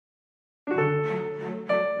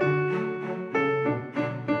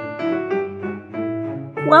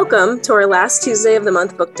Welcome to our last Tuesday of the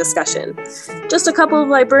month book discussion. Just a couple of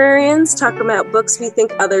librarians talking about books we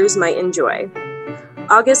think others might enjoy.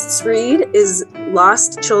 August's read is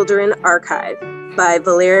Lost Children Archive by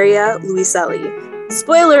Valeria Luiselli.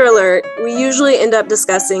 Spoiler alert, we usually end up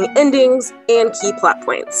discussing endings and key plot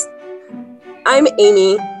points. I'm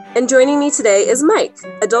Amy, and joining me today is Mike,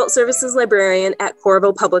 Adult Services Librarian at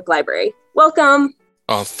Coralville Public Library. Welcome!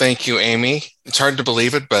 Well, thank you, Amy. It's hard to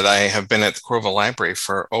believe it, but I have been at the Coralville Library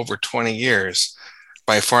for over 20 years.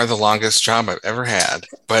 By far the longest job I've ever had,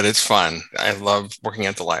 but it's fun. I love working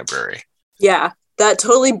at the library. Yeah, that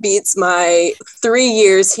totally beats my 3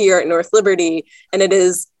 years here at North Liberty. And it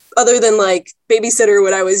is, other than like babysitter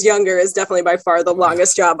when I was younger, is definitely by far the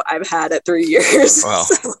longest job I've had at 3 years.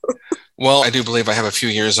 Well, I do believe I have a few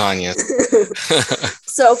years on you.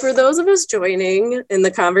 So for those of us joining in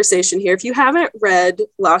the conversation here, if you haven't read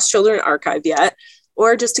Lost Children Archive yet,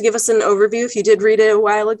 or just to give us an overview, if you did read it a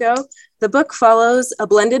while ago, the book follows a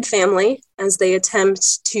blended family as they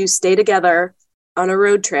attempt to stay together on a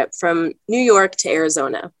road trip from New York to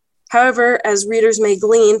Arizona. However, as readers may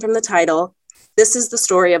glean from the title, this is the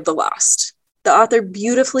story of the lost. The author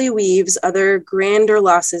beautifully weaves other grander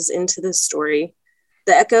losses into this story,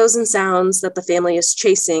 the echoes and sounds that the family is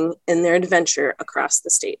chasing in their adventure across the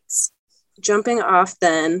states. Jumping off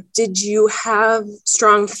then, did you have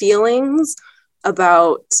strong feelings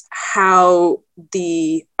about how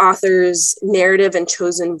the author's narrative and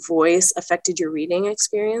chosen voice affected your reading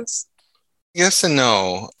experience? Yes and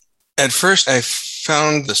no. At first, I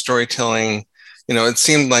found the storytelling, it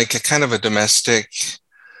seemed like a kind of a domestic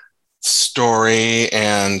story,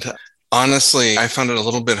 and honestly, I found it a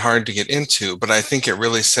little bit hard to get into, but I think it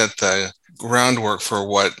really set the groundwork for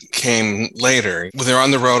what came later. They're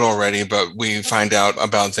on the road already, but we find out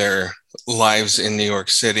about their lives in New York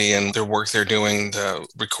City and their work they're doing, the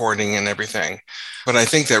recording and everything. But I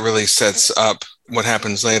think that really sets up what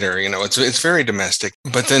happens later. It's very domestic,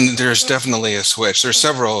 but then there's definitely a switch. There's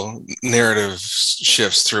several narrative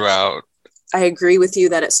shifts throughout. I agree with you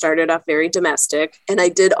that it started off very domestic. And I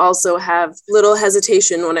did also have little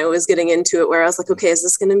hesitation when I was getting into it, where I was like, okay, is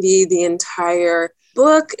this going to be the entire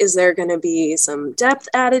book? Is there going to be some depth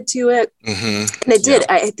added to it? Mm-hmm. And it did.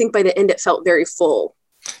 Yeah. I think by the end, it felt very full.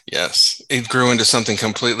 Yes. It grew into something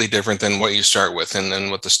completely different than what you start with and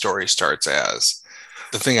then what the story starts as.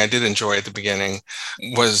 The thing I did enjoy at the beginning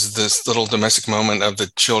was this little domestic moment of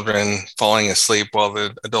the children falling asleep while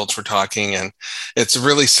the adults were talking. And it's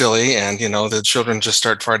really silly. And, the children just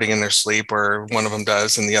start farting in their sleep, or one of them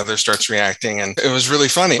does, and the other starts reacting. And it was really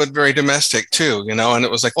funny, but very domestic too, and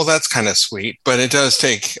it was like, well, that's kind of sweet, but it does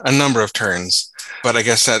take a number of turns. But I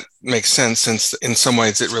guess that makes sense, since in some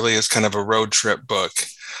ways it really is kind of a road trip book.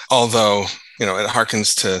 Although, it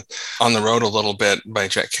harkens to On the Road a little bit by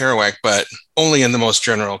Jack Kerouac, but only in the most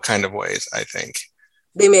general kind of ways, I think.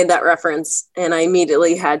 They made that reference, and I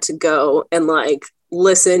immediately had to go and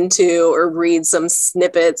listen to or read some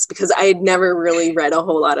snippets, because I had never really read a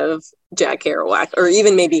whole lot of Jack Kerouac, or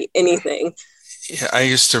even maybe anything. Yeah, I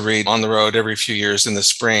used to read On the Road every few years in the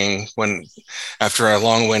spring, when after a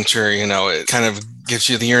long winter, it kind of gives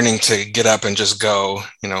you the yearning to get up and just go,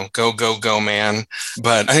 go, man.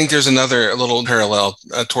 But I think there's another little parallel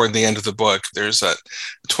toward the end of the book. There's a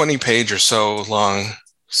 20-page or so long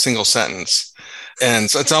single sentence.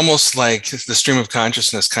 And so it's almost like the stream of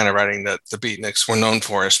consciousness kind of writing that the beatniks were known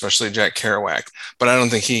for, especially Jack Kerouac. But I don't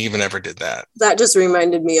think he even ever did that. That just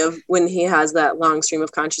reminded me of when he has that long stream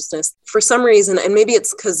of consciousness. For some reason, and maybe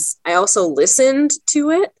it's because I also listened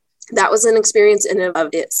to it, that was an experience in and of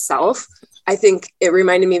itself. I think it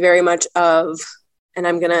reminded me very much of, and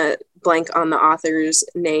I'm going to blank on the author's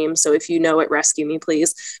name, so if you know it, rescue me,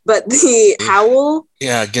 please. But the Howl.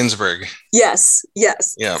 Yeah, Ginsberg. Yes. Yeah.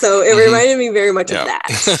 So it reminded me very much of that,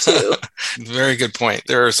 too. Very good point.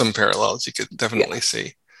 There are some parallels you could definitely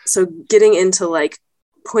see. So getting into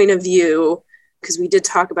point of view, because we did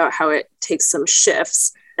talk about how it takes some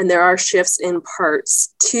shifts, and there are shifts in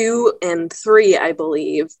parts 2 and 3, I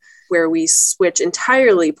believe, where we switch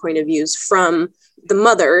entirely point of views from the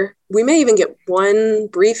mother. We may even get one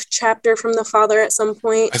brief chapter from the father at some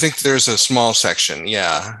point. I think there's a small section,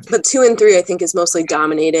 yeah. But 2 and 3, I think, is mostly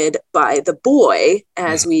dominated by the boy,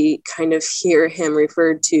 as we kind of hear him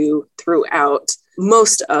referred to throughout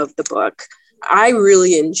most of the book. I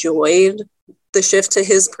really enjoyed the shift to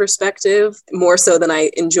his perspective, more so than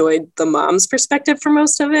I enjoyed the mom's perspective for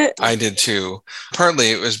most of it. I did too.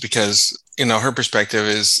 Partly it was because her perspective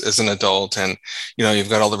is as an adult, and, you've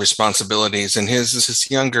got all the responsibilities, and his is his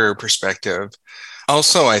younger perspective.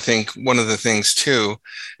 Also, I think one of the things too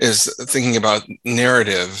is thinking about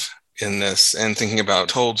narrative in this and thinking about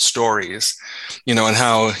told stories, and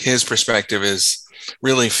how his perspective is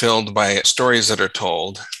really filled by stories that are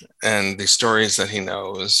told, and the stories that he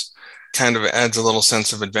knows kind of adds a little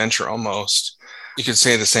sense of adventure almost. You could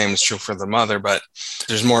say the same is true for the mother, but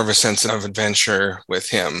there's more of a sense of adventure with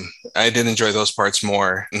him. I did enjoy those parts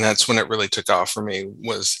more, and that's when it really took off for me,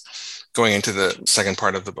 was going into the second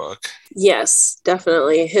part of the book. Yes,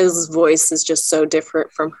 definitely. His voice is just so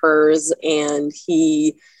different from hers, and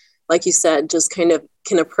he, like you said, just kind of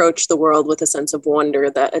can approach the world with a sense of wonder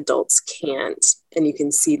that adults can't. And you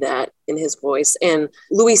can see that in his voice. And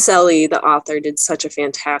Louis Selly, the author, did such a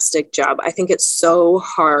fantastic job. I think it's so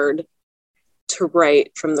hard to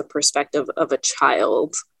write from the perspective of a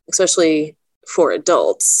child, especially for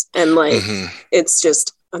adults. And it's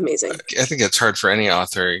just amazing. I think it's hard for any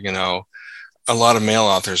author. A lot of male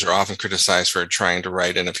authors are often criticized for trying to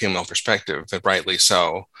write in a female perspective, and rightly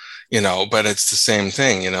so, but it's the same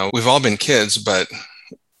thing. We've all been kids, but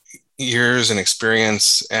years and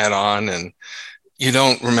experience add on, and you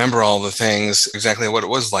don't remember all the things exactly what it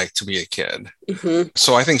was like to be a kid. Mm-hmm.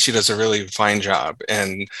 So I think she does a really fine job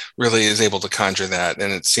and really is able to conjure that.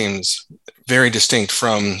 And it seems very distinct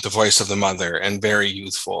from the voice of the mother and very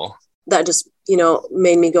youthful. That just,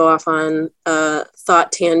 made me go off on a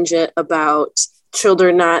thought tangent about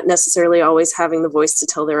children not necessarily always having the voice to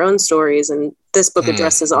tell their own stories. And this book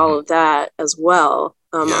addresses all of that as well,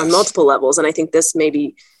 on multiple levels. And I think this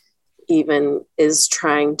maybe even is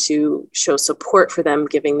trying to show support for them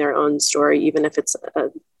giving their own story, even if it's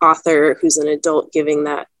an author who's an adult giving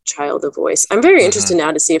that child a voice. I'm very interested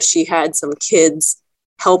now to see if she had some kids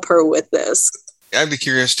help her with this. I'd be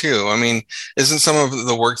curious too. I mean, isn't some of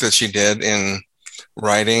the work that she did in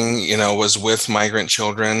writing, was with migrant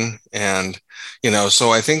children? And,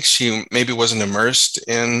 so I think she maybe wasn't immersed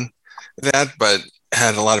in that, but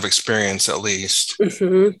had a lot of experience at least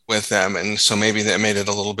with them. And so maybe that made it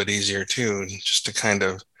a little bit easier too, just to kind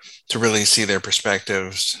of, to really see their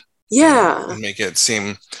perspectives. Yeah. And make it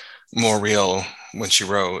seem more real when she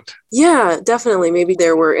wrote. Yeah, definitely. Maybe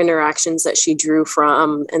there were interactions that she drew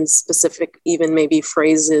from, and specific, even maybe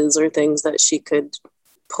phrases or things that she could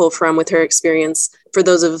pull from with her experience. For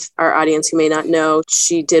those of our audience who may not know,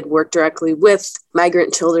 she did work directly with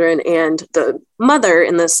migrant children, and the mother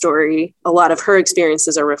in this story, a lot of her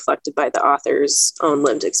experiences are reflected by the author's own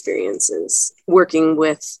lived experiences, working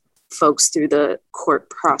with folks through the court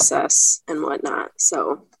process and whatnot.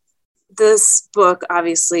 So this book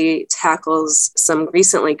obviously tackles some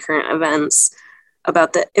recently current events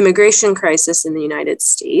about the immigration crisis in the United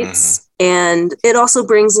States. And it also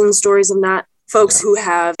brings in stories of not folks who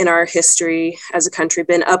have in our history as a country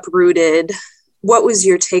been uprooted. What was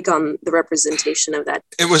your take on the representation of that?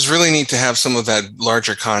 It was really neat to have some of that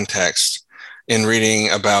larger context in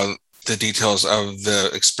reading about the details of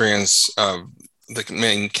the experience of the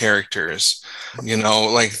main characters.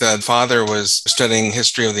 Like the father was studying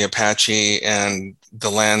history of the Apache and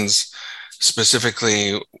the lands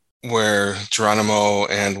specifically where Geronimo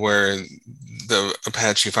and where the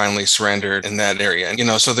Apache finally surrendered in that area.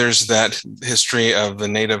 And, so there's that history of the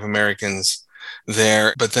Native Americans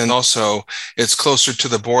there, but then also it's closer to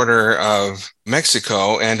the border of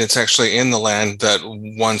Mexico, and it's actually in the land that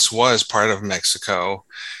once was part of Mexico.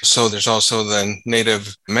 So there's also the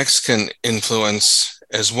Native Mexican influence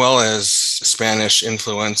as well as Spanish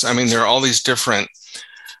influence. I mean, there are all these different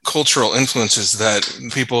cultural influences that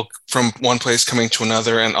people from one place coming to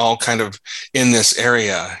another, and all kind of in this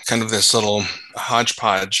area, kind of this little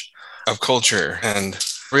hodgepodge of culture. And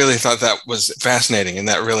really thought that was fascinating, and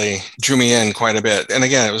that really drew me in quite a bit. And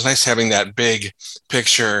again, it was nice having that big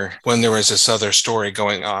picture when there was this other story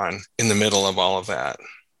going on in the middle of all of that.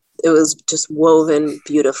 It was just woven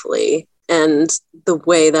beautifully. And the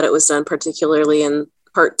way that it was done, particularly in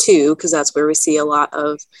part 2, because that's where we see a lot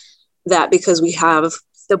of that, because we have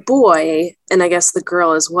the boy, and I guess the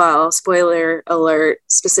girl as well, spoiler alert,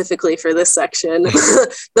 specifically for this section,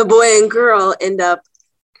 the boy and girl end up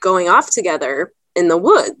going off together in the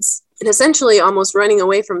woods and essentially almost running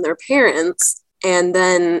away from their parents. And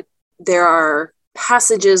then there are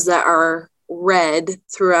passages that are read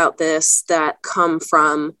throughout this that come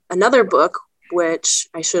from another book, which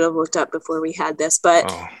I should have looked up before we had this,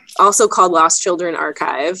 but also called Lost Children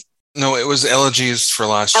Archive. No, it was Elegies for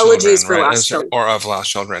Lost Elegies Children, for right? Lost Children. Or of Lost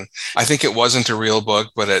Children. I think it wasn't a real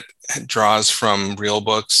book, but it draws from real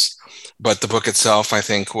books. But the book itself, I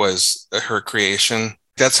think, was her creation.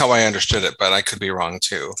 That's how I understood it, but I could be wrong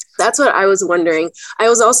too. That's what I was wondering. I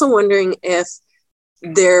was also wondering if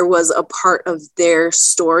there was a part of their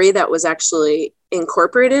story that was actually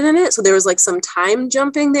incorporated in it. So there was like some time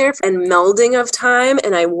jumping there and melding of time.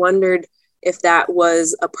 And I wondered if that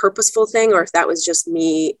was a purposeful thing or if that was just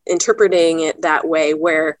me interpreting it that way,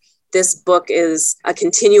 where this book is a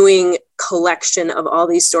continuing collection of all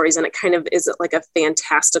these stories, and it kind of is like a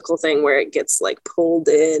fantastical thing where it gets like pulled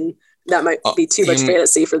in. That might be too much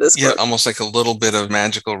fantasy for this book. Yeah, almost like a little bit of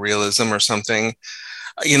magical realism or something.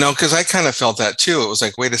 Because I kind of felt that too. It was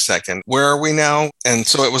like, wait a second, where are we now? And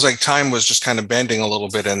so it was like time was just kind of bending a little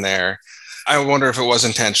bit in there. I wonder if it was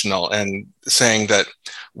intentional and saying that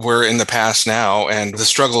we're in the past now and the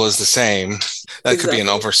struggle is the same. That could be an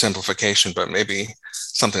oversimplification, but maybe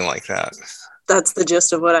something like that. That's the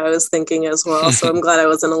gist of what I was thinking as well. So I'm glad I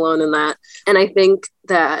wasn't alone in that. And I think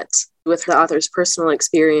that with the author's personal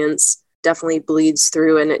experience, definitely bleeds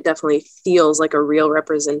through, and it definitely feels like a real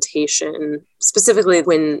representation, specifically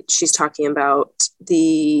when she's talking about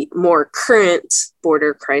the more current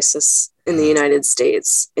border crisis in the United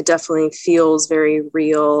States. It definitely feels very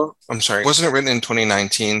real. I'm sorry, wasn't it written in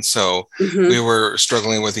 2019? So we were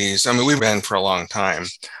struggling with these. I mean, we've been for a long time,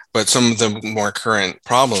 but some of the more current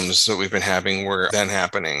problems that we've been having were then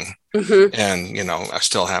happening and, are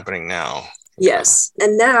still happening now. Yes.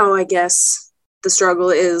 And now I guess the struggle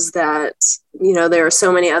is that, there are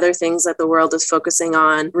so many other things that the world is focusing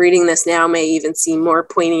on. Reading this now may even seem more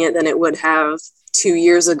poignant than it would have 2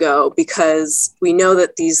 years ago, because we know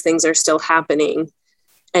that these things are still happening,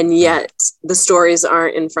 and yet the stories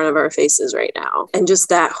aren't in front of our faces right now. And just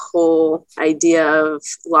that whole idea of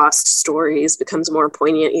lost stories becomes more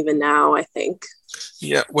poignant even now, I think.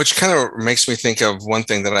 Yeah, which kind of makes me think of one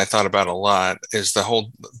thing that I thought about a lot is the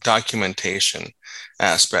whole documentation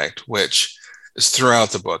aspect, which is throughout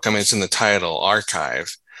the book. I mean, it's in the title,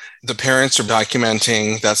 Archive. The parents are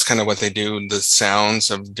documenting, that's kind of what they do, the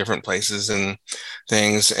sounds of different places and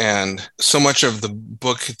things. And so much of the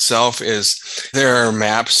book itself is there are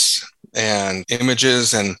maps and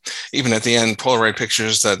images, and even at the end, Polaroid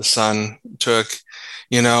pictures that the son took,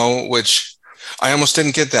 which I almost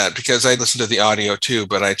didn't get that because I listened to the audio too,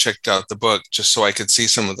 but I checked out the book just so I could see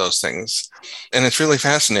some of those things. And it's really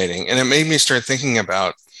fascinating. And it made me start thinking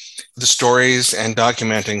about the stories and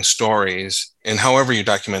documenting stories, and however you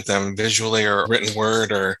document them, visually or written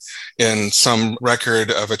word or in some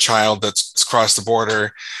record of a child that's crossed the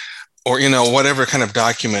border, or, whatever kind of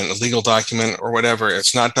document, a legal document or whatever,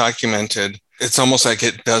 it's not documented. It's almost like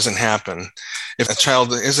it doesn't happen. If a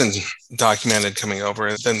child isn't documented coming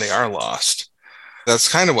over, then they are lost. That's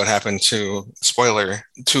kind of what happened to, spoiler,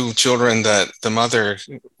 2 children that the mother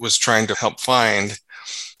was trying to help find.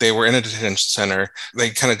 They were in a detention center. They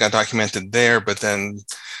kind of got documented there, but then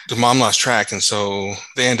the mom lost track. And so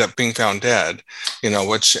they end up being found dead,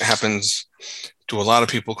 which happens to a lot of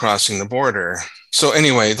people crossing the border. So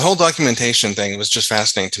anyway, the whole documentation thing was just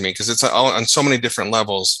fascinating to me because it's all on so many different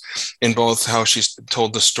levels in both how she's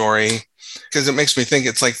told the story, because it makes me think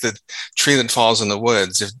it's like the tree that falls in the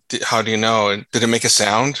woods. How do you know? Did it make a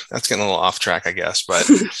sound? That's getting a little off track, I guess. But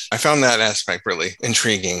I found that aspect really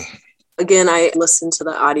intriguing. Again, I listened to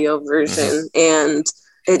the audio version and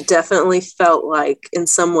it definitely felt like in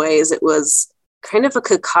some ways it was kind of a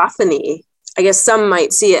cacophony. I guess some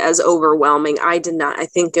might see it as overwhelming. I did not. I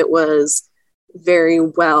think it was very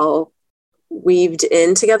well weaved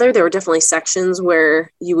in together. There were definitely sections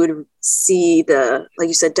where you would see the, like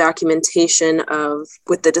you said, documentation of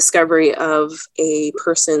with the discovery of a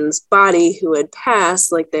person's body who had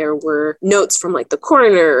passed. Like there were notes from like the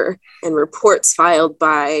coroner and reports filed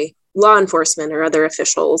by law enforcement or other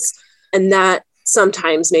officials. And that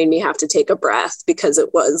sometimes made me have to take a breath because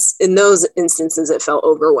it was, in those instances, it felt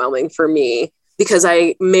overwhelming for me because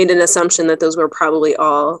I made an assumption that those were probably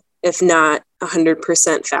all, if not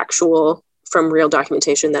 100% factual from real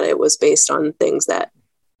documentation, that it was based on things that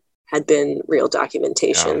had been real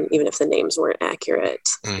documentation, even if the names weren't accurate.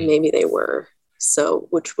 Maybe they were. So,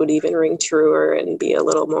 which would even ring truer and be a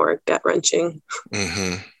little more gut-wrenching.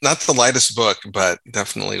 Not the lightest book, but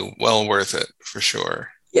definitely well worth it for sure.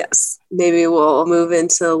 Yes. Maybe we'll move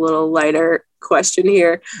into a little lighter question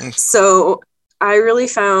here. So I really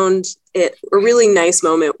found it a really nice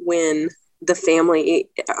moment when the family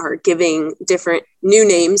are giving different new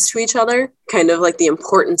names to each other, kind of like the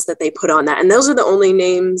importance that they put on that. And those are the only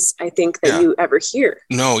names I think that you ever hear.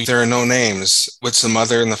 No, there are no names. It's the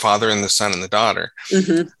mother and the father and the son and the daughter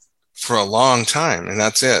for a long time. And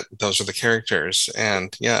that's it. Those are the characters.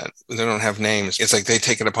 And they don't have names. It's like they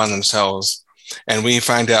take it upon themselves. And we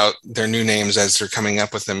find out their new names as they're coming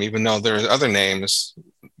up with them, even though there are other names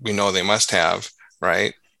we know they must have,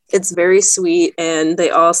 right? It's very sweet, and they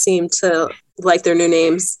all seem to like their new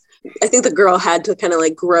names. I think the girl had to kind of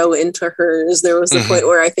like grow into hers. There was a point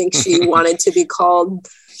where I think she wanted to be called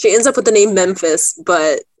She ends up with the name Memphis,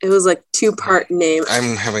 but it was like 2-part name.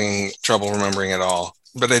 I'm having trouble remembering it all.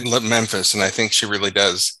 But I love Memphis, and I think she really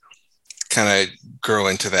does kind of grow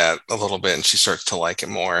into that a little bit, and she starts to like it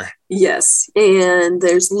more. Yes. And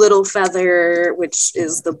there's Little Feather, which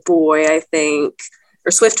is the boy, I think. Or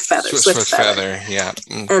Swift Feather. Swift Feather, yeah.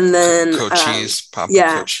 And then Cochise, Papa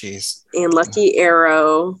Cochise. And Lucky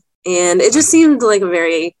Arrow. And it just seemed like a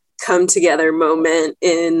very come together moment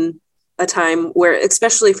in a time where,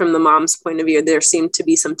 especially from the mom's point of view, there seemed to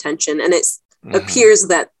be some tension. And it appears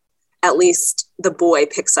that at least the boy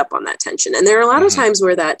picks up on that tension. And there are a lot of times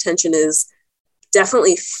where that tension is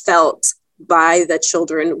definitely felt by the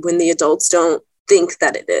children when the adults don't think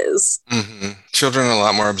that it is. Children are a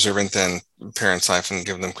lot more observant than parents often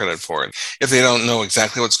give them credit for it. If they don't know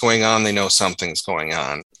exactly what's going on, they know something's going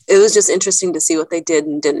on. It was just interesting to see what they did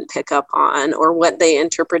and didn't pick up on, or what they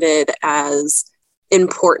interpreted as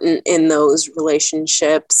important in those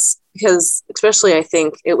relationships. Because especially, I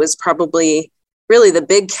think it was probably really the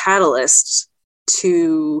big catalyst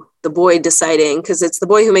to the boy deciding, because it's the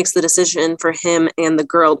boy who makes the decision for him and the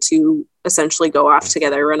girl to essentially go off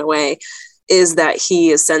together, run away, is that he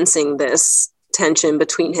is sensing this tension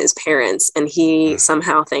between his parents, and he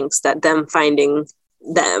somehow thinks that them finding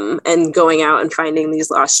them and going out and finding these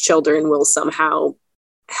lost children will somehow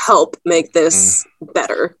help make this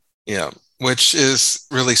better. Yeah, which is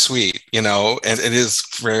really sweet, and it is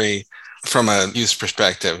very, from a youth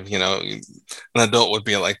perspective, an adult would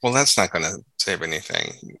be like, well, that's not going to save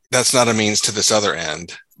anything. That's not a means to this other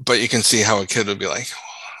end. But you can see how a kid would be like,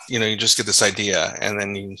 you just get this idea and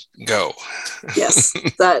then you go. Yes,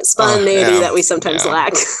 that spontaneity that we sometimes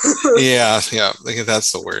lack. Yeah, I think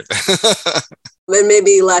that's the word. And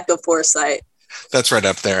maybe lack of foresight. That's right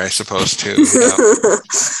up there, I suppose, too.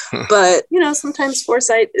 Yeah. But, sometimes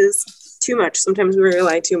foresight is too much. Sometimes we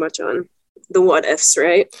rely too much on the what ifs,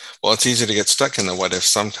 right? Well, it's easy to get stuck in the what if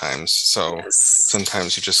sometimes. So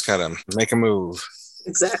sometimes you just got to make a move.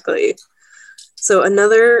 Exactly. So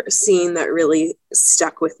another scene that really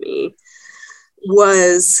stuck with me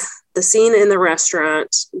was the scene in the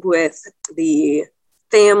restaurant with the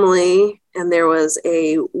family, and there was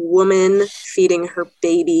a woman feeding her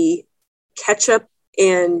baby ketchup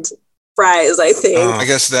and fries, I think. I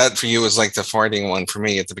guess that for you was like the farting one for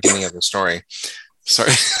me at the beginning of the story.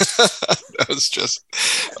 Sorry. That was just...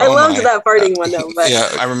 I loved that farting one, though. But yeah,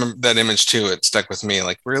 I remember that image, too. It stuck with me.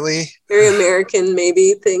 Like, really? Very American,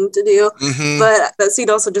 maybe, thing to do. But that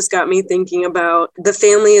scene also just got me thinking about the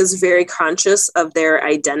family is very conscious of their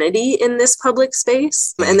identity in this public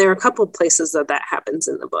space. And there are a couple of places that happens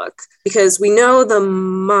in the book. Because we know the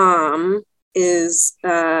mom is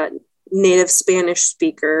a native Spanish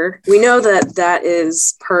speaker. We know that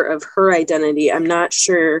is part of her identity. I'm not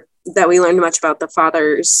sure that we learned much about the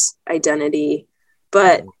father's identity,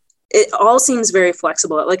 but it all seems very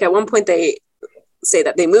flexible. Like at one point they say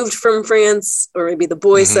that they moved from France, or maybe the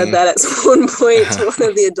boy said that at one point to one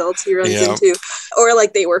of the adults he runs into, or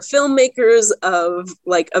like they were filmmakers of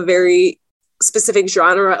like a very specific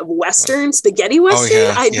genre of Western, spaghetti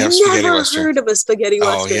Western. I'd never heard of a spaghetti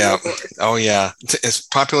Western before. Oh yeah. It's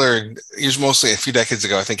popular mostly a few decades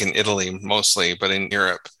ago, I think in Italy mostly, but in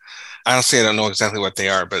Europe. Honestly, I don't know exactly what they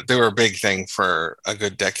are, but they were a big thing for a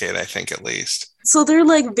good decade, I think, at least. So they're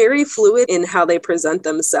like very fluid in how they present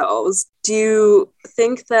themselves. Do you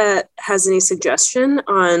think that has any suggestion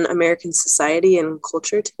on American society and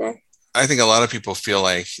culture today? I think a lot of people feel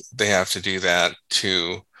like they have to do that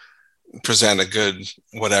to present a good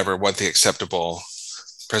what the acceptable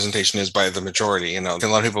presentation is by the majority. A lot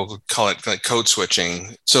of people call it like code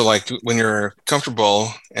switching. So like when you're comfortable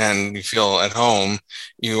and you feel at home,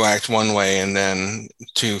 you act one way, and then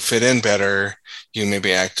to fit in better, you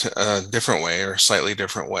maybe act a different way or a slightly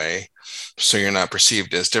different way, so you're not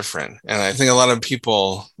perceived as different. And I think a lot of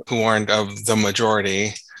people who aren't of the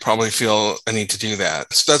majority probably feel a need to do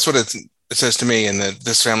that. So that's what it says to me, and that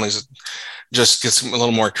this family's just gets a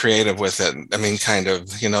little more creative with it. I mean, kind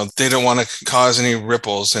of, they don't want to cause any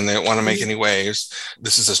ripples and they don't want to make any waves.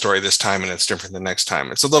 This is a story this time and it's different the next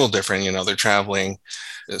time. It's a little different, they're traveling,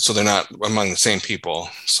 so they're not among the same people,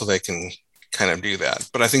 so they can kind of do that.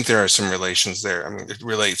 But I think there are some relations there. I mean, it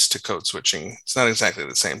relates to code switching. It's not exactly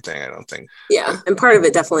the same thing, I don't think. Yeah, and part of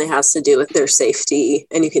it definitely has to do with their safety,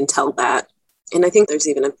 and you can tell that. And I think there's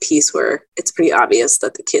even a piece where it's pretty obvious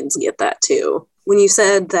that the kids get that too. When you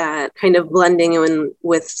said that kind of blending in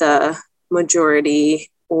with the majority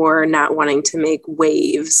or not wanting to make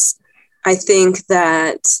waves, I think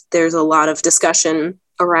that there's a lot of discussion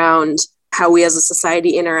around how we as a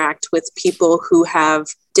society interact with people who have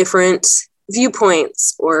different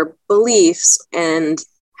viewpoints or beliefs, and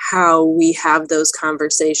how we have those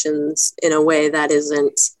conversations in a way that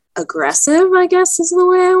isn't aggressive, I guess is the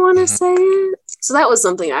way I want to say it. So that was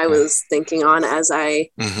something I was thinking on as I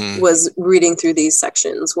was reading through these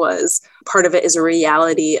sections. Was part of it is a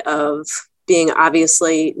reality of being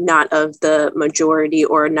obviously not of the majority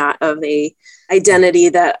or not of a identity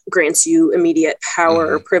that grants you immediate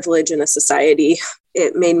power or privilege in a society.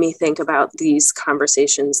 It made me think about these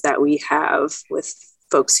conversations that we have with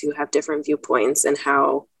folks who have different viewpoints and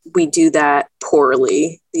how we do that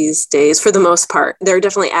poorly these days for the most part. There are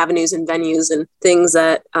definitely avenues and venues and things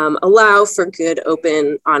that allow for good,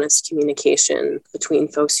 open, honest communication between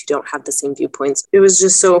folks who don't have the same viewpoints. It was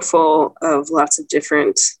just so full of lots of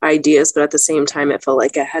different ideas, but at the same time, it felt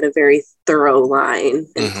like I had a very thorough line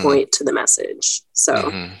and point to the message.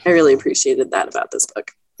 So I really appreciated that about this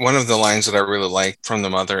book. One of the lines that I really liked from the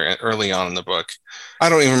mother early on in the book, I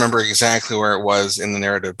don't even remember exactly where it was in the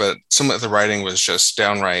narrative, but some of the writing was just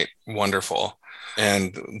downright wonderful.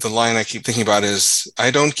 And the line I keep thinking about is, I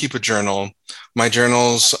don't keep a journal. My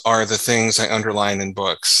journals are the things I underline in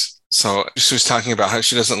books. So she was talking about how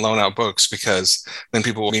she doesn't loan out books because then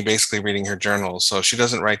people will be basically reading her journal. So she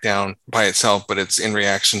doesn't write down by itself, but it's in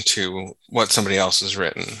reaction to what somebody else has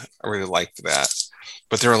written. I really liked that.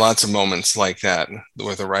 But there are lots of moments like that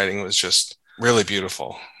where the writing was just really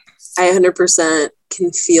beautiful. I 100%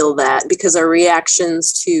 can feel that because our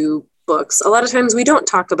reactions to books, a lot of times we don't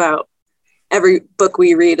talk about every book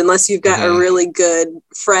we read unless you've got a really good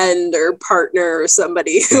friend or partner or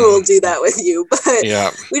somebody who will do that with you. But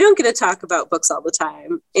we don't get to talk about books all the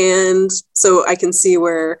time. And so I can see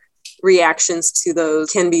where reactions to those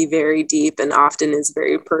can be very deep and often is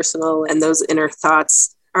very personal. And those inner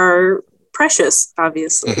thoughts are precious,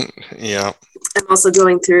 obviously. I'm also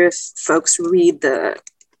going through, if folks read the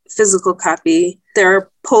physical copy, there are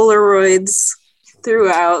Polaroids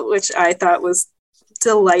throughout, which I thought was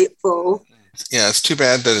delightful. Yeah, it's too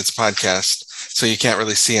bad that it's podcast, so you can't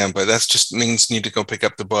really see them, but that just means you need to go pick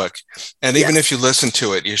up the book. And even if you listen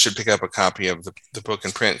to it, you should pick up a copy of the book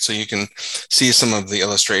in print so you can see some of the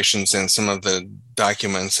illustrations and some of the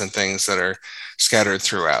documents and things that are scattered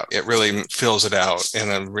throughout. It really fills it out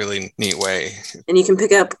in a really neat way. And you can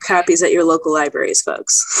pick up copies at your local libraries,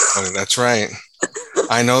 folks. Oh, that's right.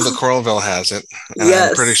 I know the Coralville has it, and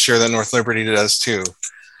I'm pretty sure that North Liberty does too.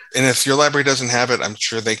 And if your library doesn't have it, I'm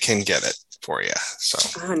sure they can get it for you. So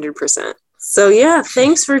 100%. So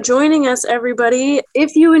thanks for joining us, everybody.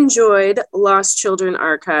 If you enjoyed Lost Children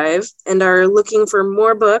Archive and are looking for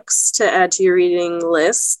more books to add to your reading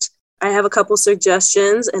list, I have a couple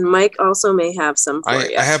suggestions, and Mike also may have some for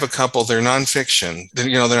you. I have a couple. They're nonfiction. They're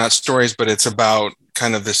not stories, but it's about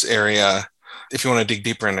kind of this area, if you want to dig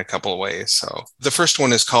deeper in a couple of ways. So the first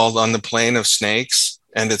one is called On the Plain of Snakes,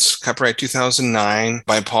 and it's copyright 2009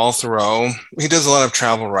 by Paul Theroux. He does a lot of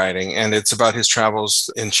travel writing, and it's about his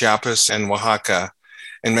travels in Chiapas and Oaxaca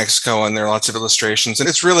in Mexico, and there are lots of illustrations. And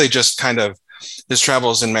it's really just kind of his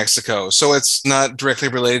travels in Mexico. So it's not directly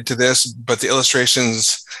related to this, but the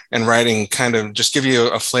illustrations and writing kind of just give you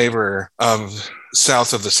a flavor of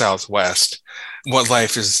south of the Southwest, what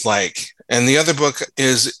life is like. And the other book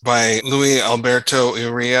is by Luis Alberto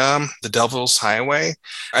Urrea, The Devil's Highway.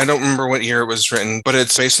 I don't remember what year it was written, but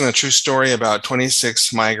it's based on a true story about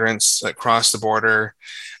 26 migrants that cross the border,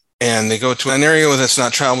 and they go to an area that's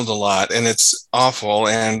not traveled a lot, and it's awful,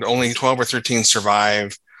 and only 12 or 13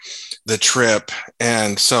 survive the trip.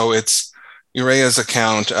 And so it's Urrea's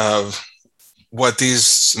account of what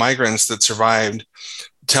these migrants that survived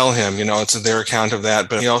tell him. It's their account of that,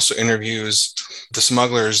 but he also interviews the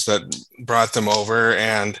smugglers that brought them over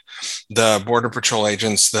and the Border Patrol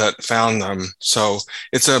agents that found them. So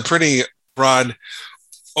it's a pretty broad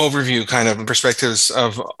overview kind of perspectives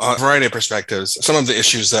of a variety of perspectives, some of the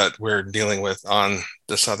issues that we're dealing with on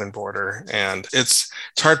the southern border. And it's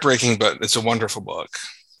heartbreaking, but it's a wonderful book.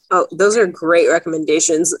 Oh, those are great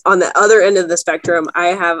recommendations. On the other end of the spectrum, I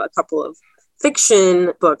have a couple of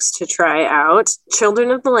fiction books to try out.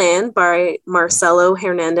 Children of the Land by Marcelo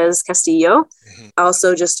Hernandez Castillo.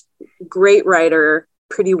 Also just great writer,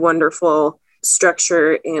 pretty wonderful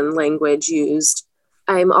structure and language used.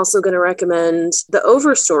 I'm also going to recommend The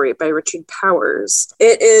Overstory by Richard Powers.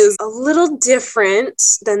 It is a little different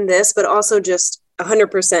than this, but also just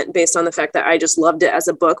 100% based on the fact that I just loved it as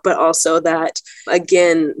a book, but also that,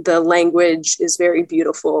 again, the language is very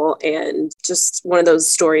beautiful and just one of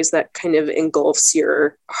those stories that kind of engulfs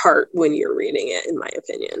your heart when you're reading it, in my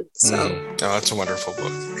opinion. So, Oh, that's a wonderful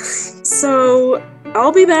book. So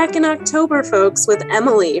I'll be back in October, folks, with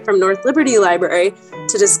Emily from North Liberty Library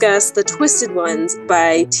to discuss The Twisted Ones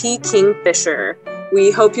by T. Kingfisher.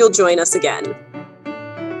 We hope you'll join us again.